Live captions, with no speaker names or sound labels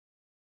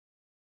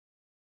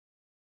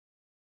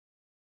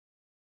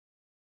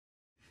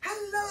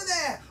Hello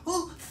there!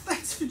 Well,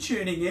 thanks for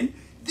tuning in.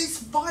 This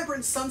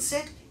vibrant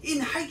sunset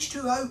in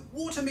H2O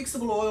water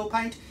mixable oil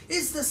paint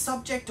is the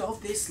subject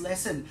of this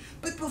lesson.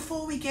 But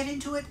before we get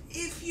into it,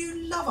 if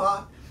you love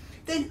art,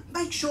 then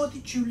make sure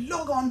that you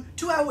log on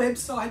to our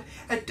website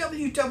at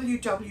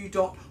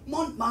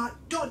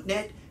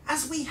www.montmart.net,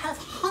 as we have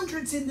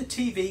hundreds in the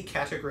TV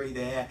category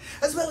there,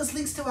 as well as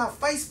links to our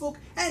Facebook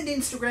and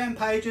Instagram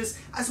pages,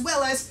 as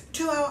well as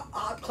to our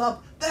art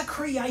club, The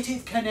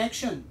Creative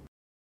Connection.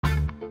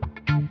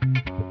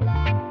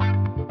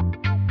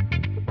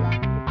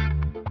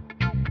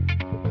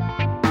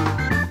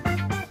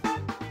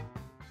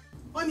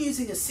 I'm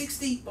using a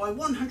 60 by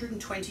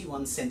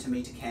 121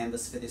 centimetre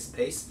canvas for this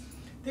piece.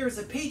 There is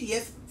a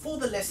PDF for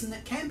the lesson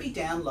that can be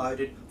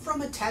downloaded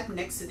from a tab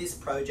next to this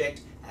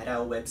project at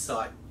our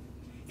website.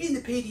 In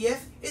the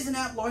PDF is an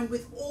outline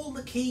with all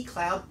the key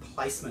cloud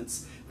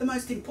placements. The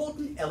most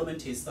important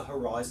element is the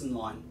horizon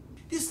line.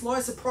 This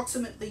lies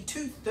approximately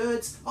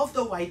 2/3 of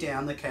the way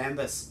down the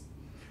canvas.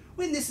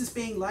 When this is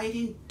being laid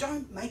in,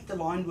 don't make the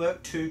line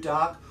work too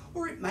dark,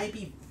 or it may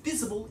be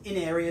visible in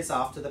areas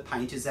after the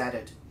paint is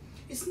added.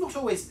 It's not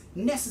always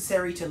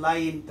necessary to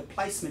lay in the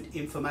placement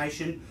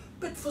information,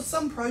 but for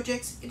some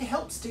projects it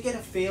helps to get a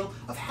feel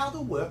of how the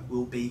work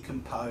will be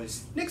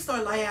composed. Next,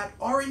 I lay out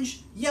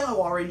orange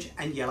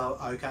and yellow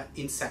ochre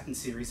in Satin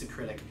Series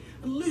acrylic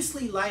and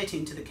loosely lay it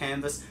into the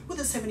canvas with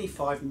a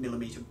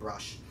 75mm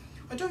brush.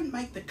 I don't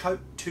make the coat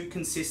too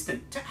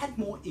consistent to add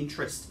more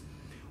interest.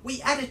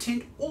 We add a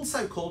tint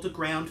also called a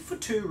ground for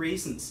two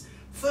reasons.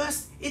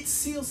 First, it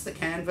seals the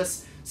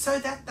canvas so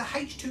that the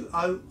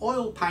H2O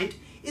oil paint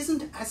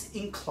isn't as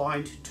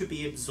inclined to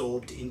be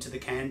absorbed into the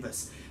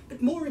canvas.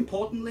 But more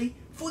importantly,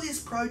 for this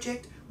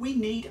project, we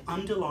need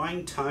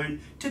underlying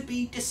tone to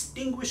be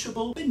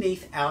distinguishable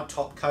beneath our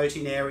top coat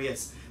in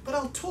areas. But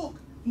I'll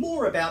talk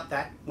more about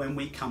that when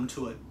we come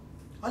to it.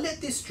 I let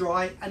this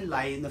dry and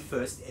lay in the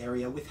first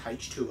area with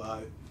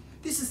H2O.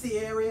 This is the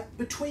area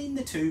between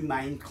the two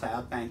main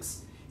cloud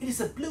banks. It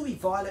is a bluey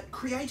violet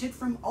created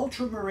from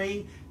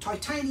ultramarine,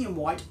 titanium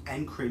white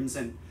and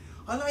crimson.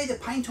 I lay the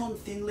paint on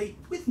thinly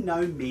with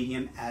no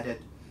medium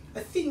added.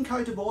 A thin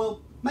coat of oil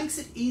makes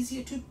it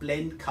easier to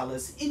blend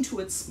colours into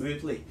it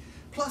smoothly.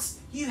 Plus,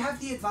 you have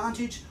the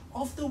advantage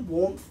of the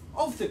warmth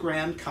of the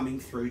ground coming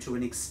through to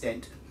an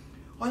extent.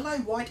 I lay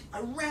white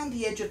around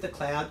the edge of the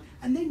cloud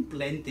and then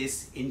blend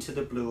this into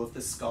the blue of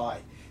the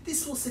sky.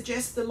 This will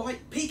suggest the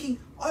light peeking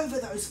over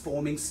those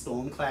forming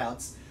storm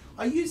clouds.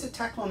 I use a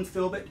Taklon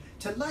filbert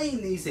to lay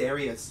in these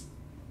areas.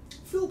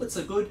 Filberts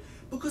are good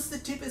because the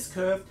tip is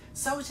curved,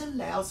 so it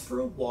allows for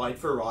a wide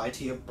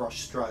variety of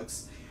brush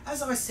strokes.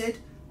 As I said,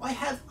 I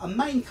have a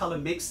main colour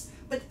mix,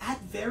 but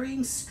add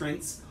varying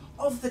strengths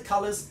of the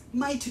colours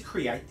made to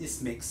create this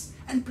mix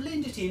and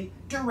blend it in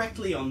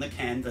directly on the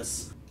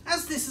canvas.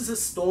 As this is a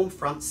storm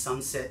front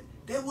sunset,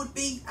 there would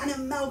be an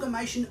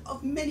amalgamation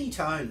of many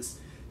tones.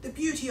 The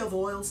beauty of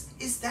oils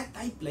is that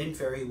they blend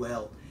very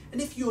well, and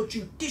if you're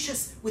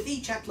judicious with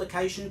each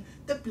application,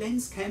 the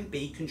blends can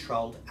be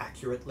controlled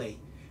accurately.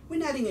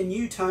 When adding a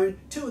new tone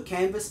to a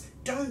canvas,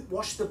 don't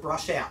wash the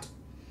brush out.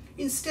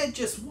 Instead,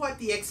 just wipe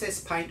the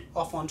excess paint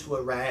off onto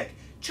a rag,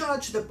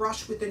 charge the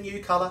brush with the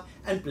new colour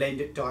and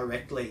blend it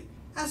directly.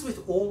 As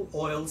with all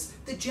oils,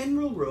 the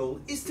general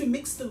rule is to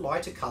mix the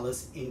lighter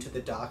colours into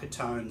the darker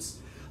tones.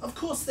 Of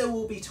course, there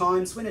will be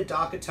times when a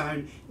darker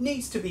tone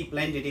needs to be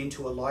blended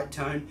into a light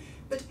tone,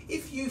 but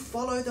if you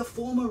follow the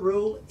former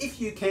rule,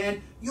 if you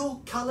can,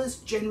 your colours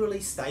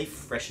generally stay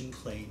fresh and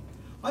clean.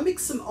 I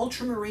mix some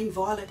ultramarine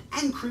violet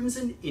and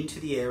crimson into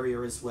the area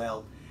as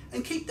well,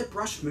 and keep the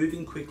brush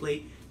moving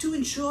quickly to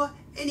ensure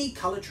any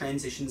colour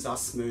transitions are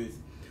smooth.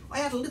 I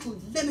add a little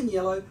lemon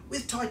yellow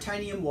with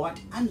titanium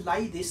white and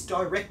lay this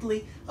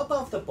directly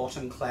above the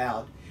bottom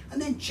cloud,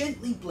 and then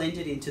gently blend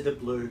it into the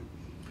blue.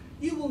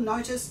 You will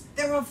notice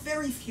there are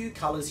very few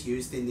colours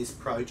used in this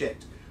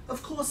project.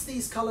 Of course,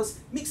 these colours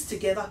mixed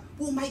together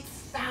will make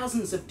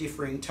thousands of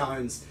differing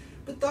tones,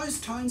 but those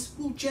tones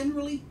will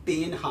generally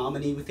be in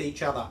harmony with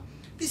each other.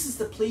 This is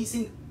the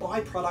pleasing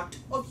byproduct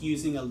of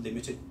using a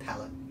limited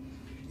palette.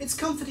 It's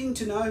comforting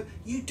to know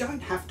you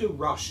don't have to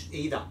rush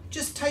either.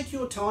 Just take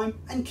your time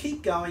and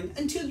keep going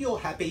until you're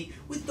happy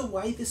with the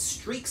way the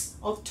streaks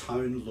of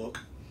tone look.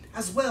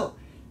 As well,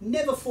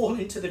 never fall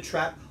into the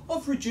trap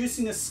of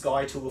reducing a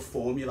sky to a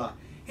formula.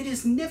 It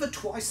is never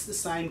twice the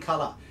same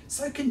colour,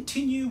 so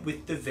continue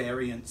with the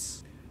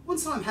variance.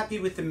 Once I'm happy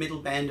with the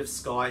middle band of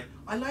sky,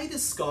 I lay the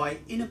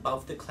sky in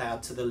above the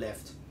cloud to the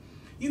left.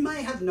 You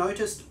may have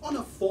noticed on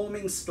a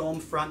forming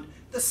storm front,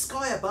 the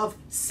sky above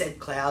said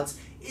clouds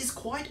is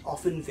quite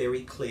often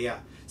very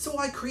clear. So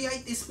I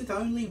create this with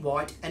only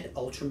white and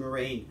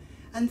ultramarine,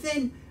 and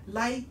then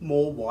lay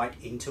more white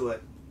into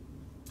it.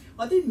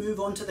 I then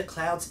move on to the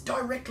clouds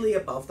directly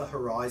above the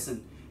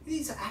horizon.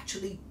 These are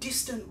actually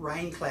distant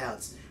rain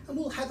clouds and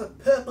will have a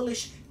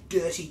purplish,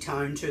 dirty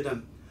tone to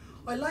them.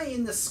 I lay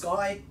in the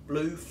sky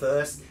blue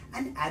first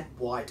and add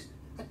white,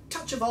 a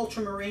touch of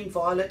ultramarine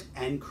violet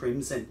and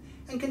crimson,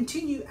 and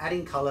continue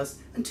adding colours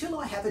until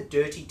I have a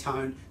dirty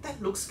tone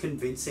that looks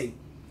convincing.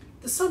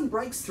 The sun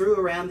breaks through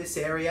around this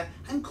area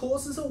and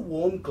causes a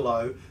warm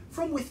glow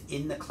from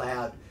within the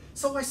cloud.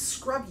 So I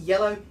scrub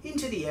yellow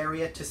into the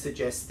area to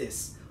suggest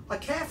this. I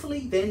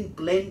carefully then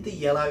blend the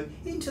yellow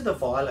into the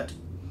violet.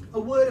 A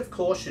word of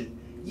caution,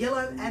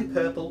 yellow and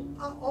purple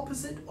are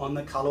opposite on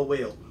the colour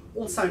wheel,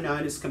 also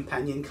known as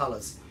companion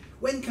colours.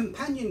 When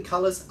companion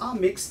colours are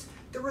mixed,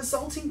 the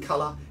resulting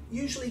colour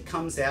usually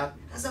comes out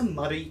as a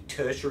muddy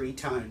tertiary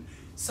tone,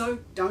 so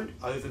don't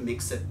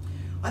overmix it.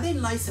 I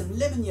then lay some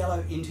lemon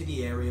yellow into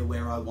the area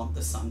where I want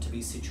the sun to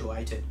be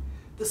situated.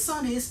 The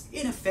sun is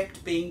in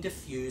effect being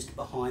diffused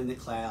behind the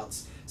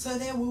clouds, so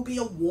there will be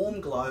a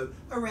warm glow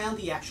around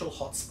the actual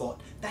hotspot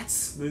that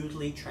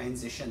smoothly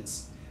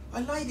transitions.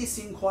 I lay this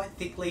in quite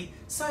thickly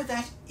so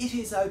that it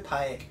is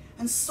opaque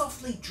and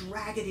softly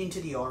drag it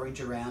into the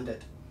orange around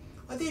it.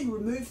 I then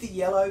remove the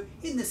yellow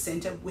in the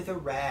centre with a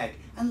rag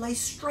and lay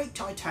straight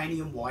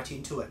titanium white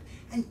into it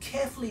and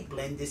carefully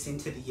blend this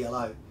into the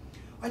yellow.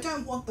 I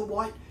don't want the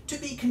white to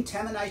be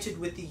contaminated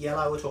with the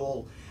yellow at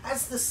all,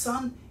 as the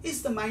sun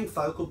is the main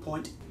focal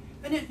point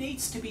and it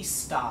needs to be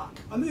stark.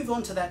 I move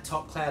on to that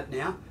top cloud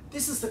now.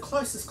 This is the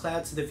closest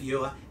cloud to the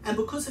viewer, and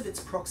because of its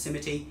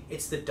proximity,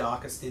 it's the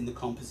darkest in the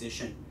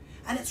composition.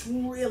 And it's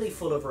really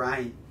full of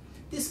rain.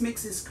 This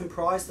mix is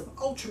comprised of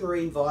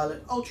ultramarine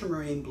violet,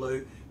 ultramarine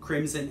blue,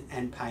 crimson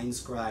and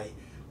Payne's grey.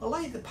 I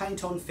lay the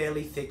paint on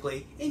fairly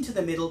thickly into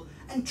the middle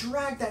and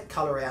drag that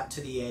colour out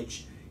to the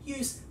edge.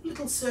 Use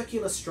little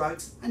circular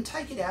strokes and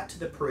take it out to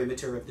the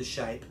perimeter of the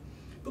shape.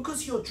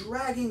 Because you're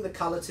dragging the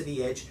colour to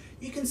the edge,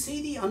 you can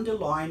see the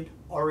underlying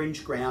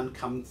orange ground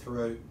come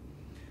through.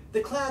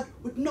 The cloud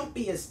would not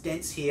be as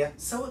dense here,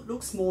 so it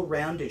looks more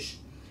roundish.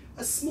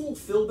 A small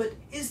filbert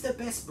is the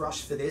best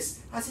brush for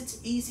this, as it's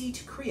easy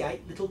to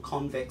create little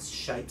convex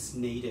shapes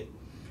needed.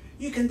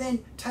 You can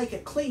then take a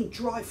clean,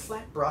 dry,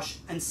 flat brush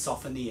and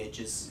soften the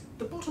edges.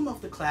 The bottom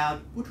of the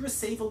cloud would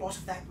receive a lot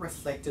of that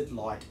reflected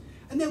light,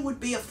 and there would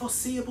be a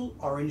foreseeable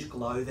orange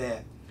glow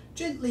there.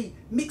 Gently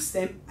mix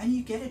them and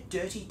you get a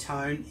dirty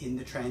tone in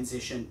the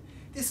transition.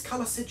 This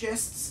colour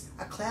suggests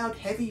a cloud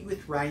heavy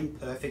with rain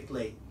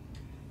perfectly.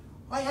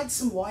 I add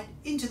some white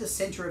into the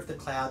centre of the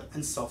cloud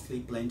and softly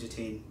blend it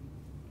in.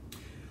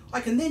 I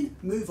can then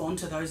move on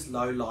to those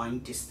low-lying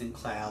distant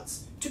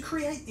clouds. To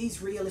create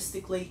these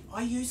realistically,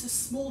 I use a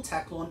small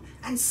Taklon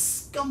and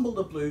scumble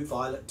the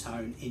blue-violet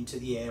tone into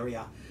the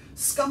area.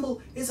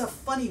 Scumble is a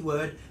funny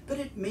word, but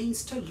it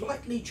means to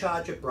lightly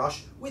charge a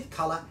brush with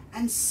colour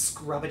and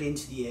scrub it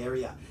into the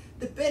area.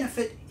 The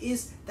benefit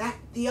is that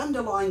the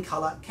underlying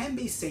colour can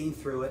be seen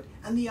through it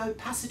and the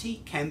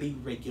opacity can be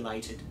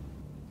regulated.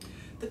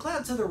 The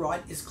cloud to the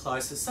right is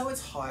closer, so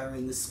it's higher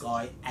in the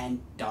sky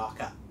and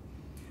darker.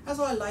 As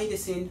I lay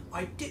this in,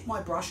 I dip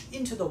my brush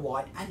into the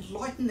white and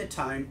lighten the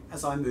tone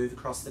as I move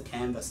across the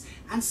canvas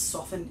and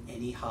soften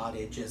any hard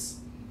edges.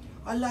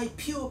 I lay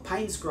pure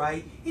Payne's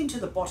grey into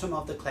the bottom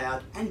of the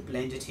cloud and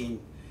blend it in.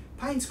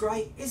 Payne's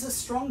grey is a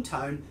strong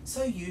tone,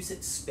 so use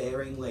it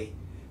sparingly.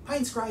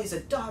 Payne's grey is a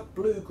dark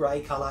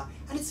blue-grey colour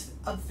and it's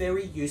a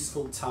very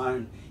useful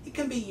tone. It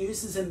can be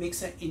used as a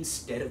mixer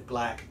instead of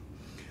black.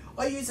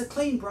 I use a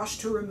clean brush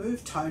to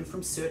remove tone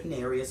from certain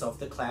areas of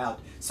the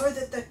cloud so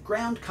that the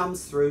ground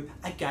comes through,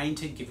 again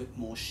to give it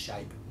more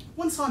shape.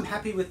 Once I'm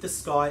happy with the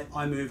sky,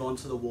 I move on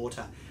to the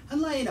water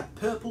and lay in a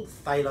purple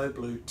phthalo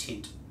blue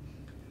tint.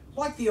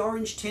 Like the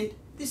orange tint,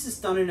 this is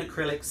done in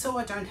acrylic, so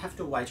I don't have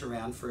to wait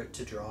around for it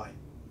to dry.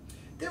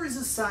 There is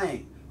a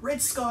saying,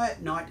 red sky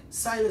at night,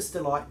 sailor's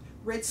delight,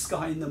 red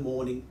sky in the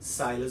morning,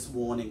 sailor's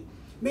warning,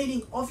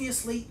 meaning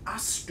obviously a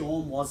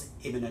storm was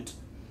imminent.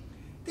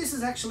 This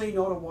is actually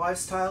not a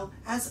wives' tale,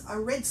 as a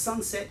red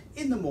sunset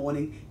in the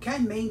morning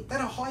can mean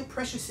that a high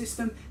pressure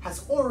system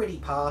has already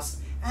passed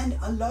and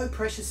a low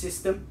pressure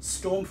system,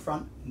 storm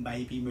front,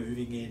 may be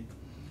moving in.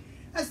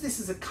 As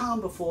this is a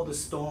calm before the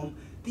storm,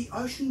 the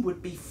ocean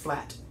would be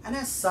flat and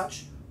as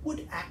such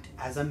would act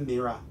as a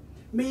mirror,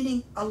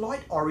 meaning a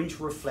light orange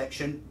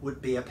reflection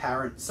would be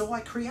apparent. So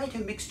I create a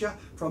mixture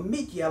from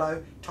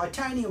mid-yellow,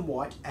 titanium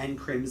white and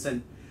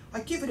crimson.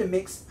 I give it a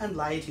mix and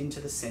lay it into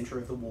the centre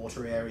of the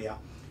water area.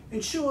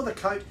 Ensure the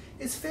coat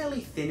is fairly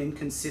thin and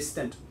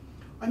consistent.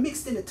 I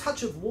mixed in a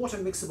touch of water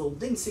mixable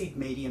linseed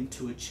medium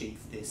to achieve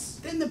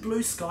this. Then the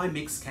blue sky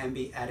mix can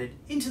be added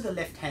into the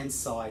left hand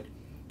side.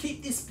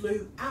 Keep this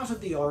blue out of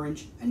the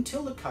orange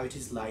until the coat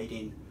is laid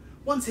in.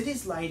 Once it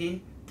is laid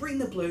in, bring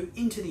the blue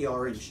into the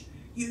orange.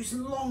 Use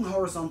long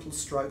horizontal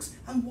strokes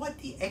and wipe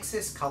the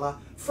excess colour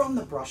from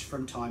the brush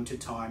from time to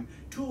time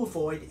to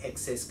avoid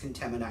excess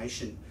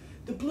contamination.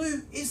 The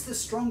blue is the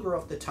stronger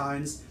of the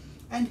tones,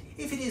 and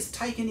if it is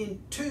taken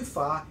in too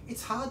far,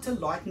 it's hard to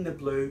lighten the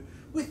blue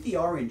with the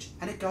orange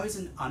and it goes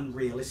an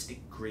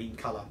unrealistic green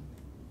colour.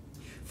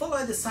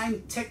 Follow the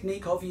same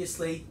technique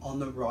obviously on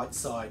the right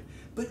side,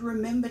 but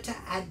remember to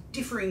add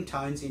differing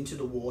tones into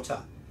the water.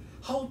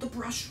 Hold the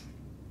brush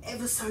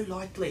ever so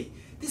lightly.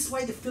 This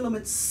way the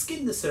filaments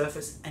skim the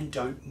surface and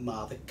don't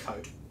mar the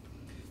coat.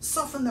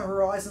 Soften the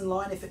horizon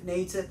line if it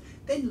needs it,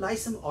 then lay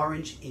some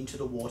orange into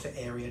the water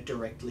area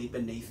directly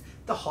beneath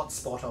the hot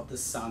spot of the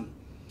sun.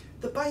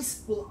 the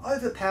base will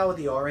overpower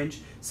the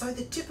orange, so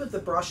the tip of the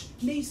brush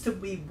needs to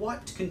be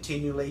wiped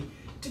continually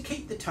to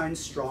keep the tone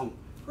strong.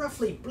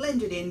 Roughly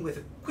blend it in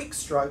with quick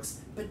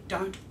strokes, but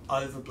don't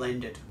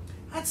overblend it.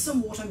 Add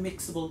some water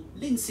mixable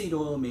linseed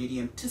oil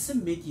medium to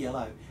some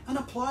mid-yellow and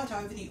apply it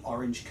over the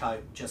orange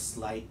coat just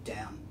laid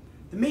down.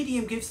 The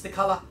medium gives the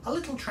colour a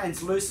little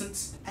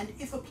translucence and,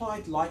 if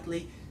applied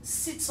lightly,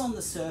 sits on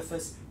the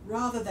surface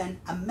rather than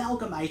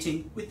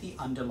amalgamating with the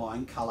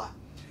underlying colour.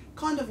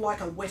 Kind of like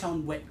a wet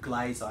on wet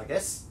glaze, I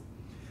guess.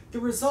 The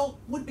result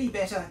would be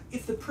better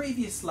if the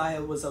previous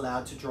layer was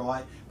allowed to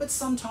dry, but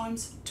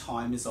sometimes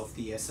time is of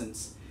the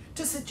essence.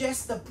 To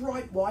suggest the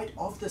bright white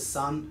of the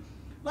sun,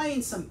 lay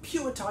in some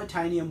pure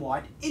titanium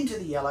white into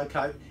the yellow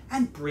coat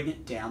and bring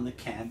it down the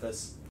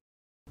canvas.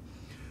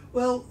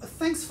 Well,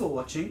 thanks for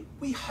watching.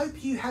 We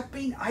hope you have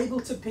been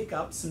able to pick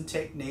up some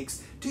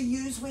techniques to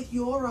use with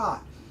your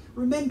art.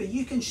 Remember,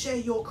 you can share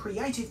your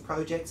creative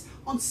projects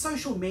on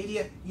social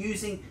media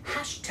using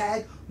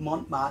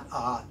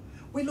 #MontmartreArt.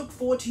 We look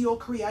forward to your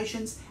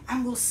creations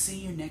and we'll see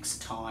you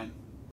next time.